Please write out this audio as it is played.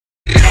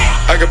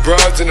got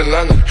broads in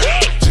Atlanta.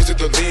 Just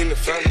to lean the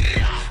family.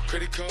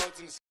 Credit cards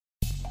in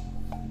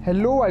the...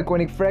 Hello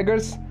iconic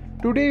fraggers.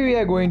 Today we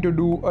are going to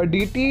do a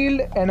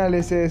detailed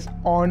analysis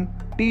on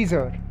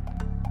teaser.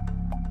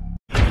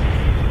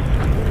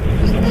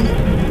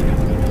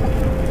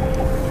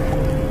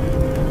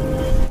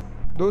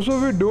 Those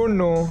of you don't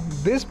know,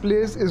 this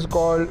place is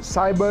called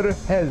Cyber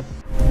Hell.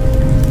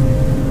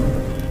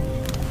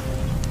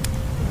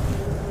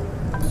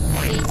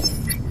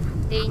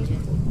 Danger.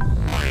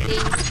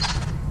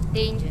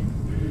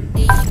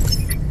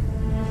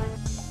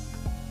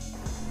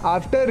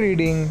 After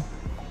reading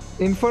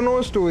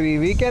Inferno's story,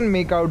 we can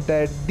make out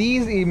that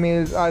these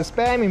emails are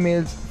spam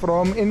emails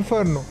from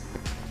Inferno.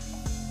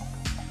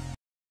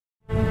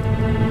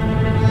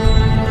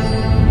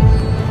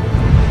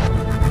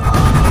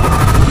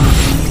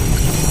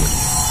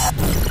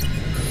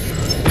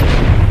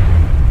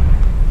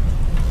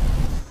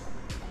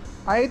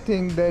 I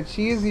think that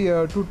she is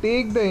here to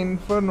take the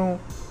Inferno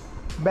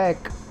back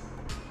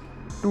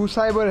to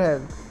Cyber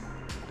Hell.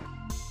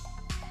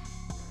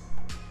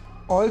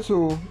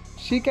 Also,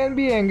 she can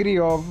be angry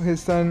of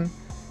his son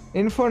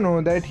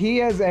Inferno that he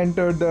has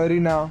entered the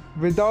arena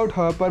without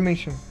her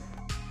permission.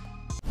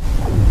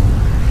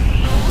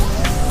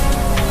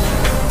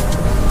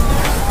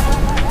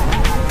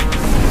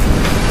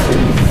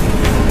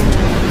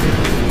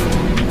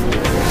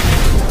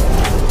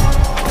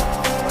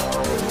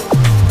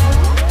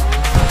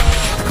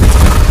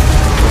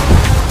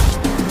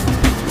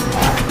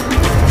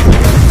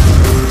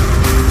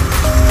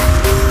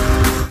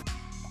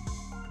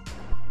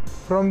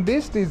 From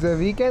this teaser,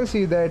 we can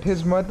see that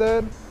his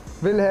mother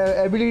will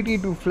have ability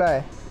to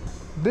fly.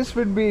 This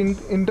would be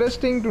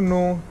interesting to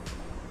know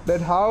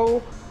that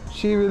how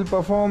she will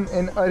perform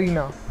in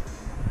arena.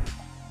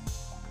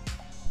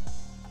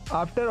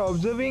 After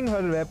observing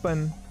her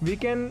weapon, we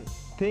can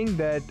think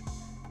that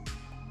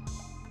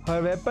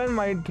her weapon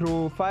might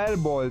throw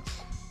fireballs.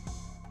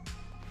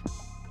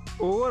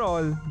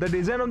 Overall, the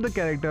design of the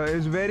character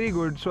is very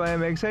good, so I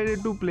am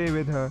excited to play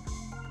with her.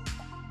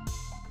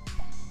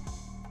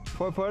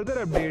 For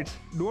further updates,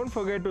 don't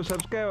forget to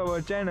subscribe our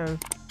channel.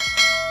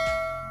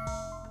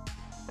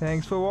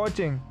 Thanks for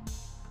watching.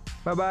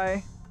 Bye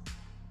bye.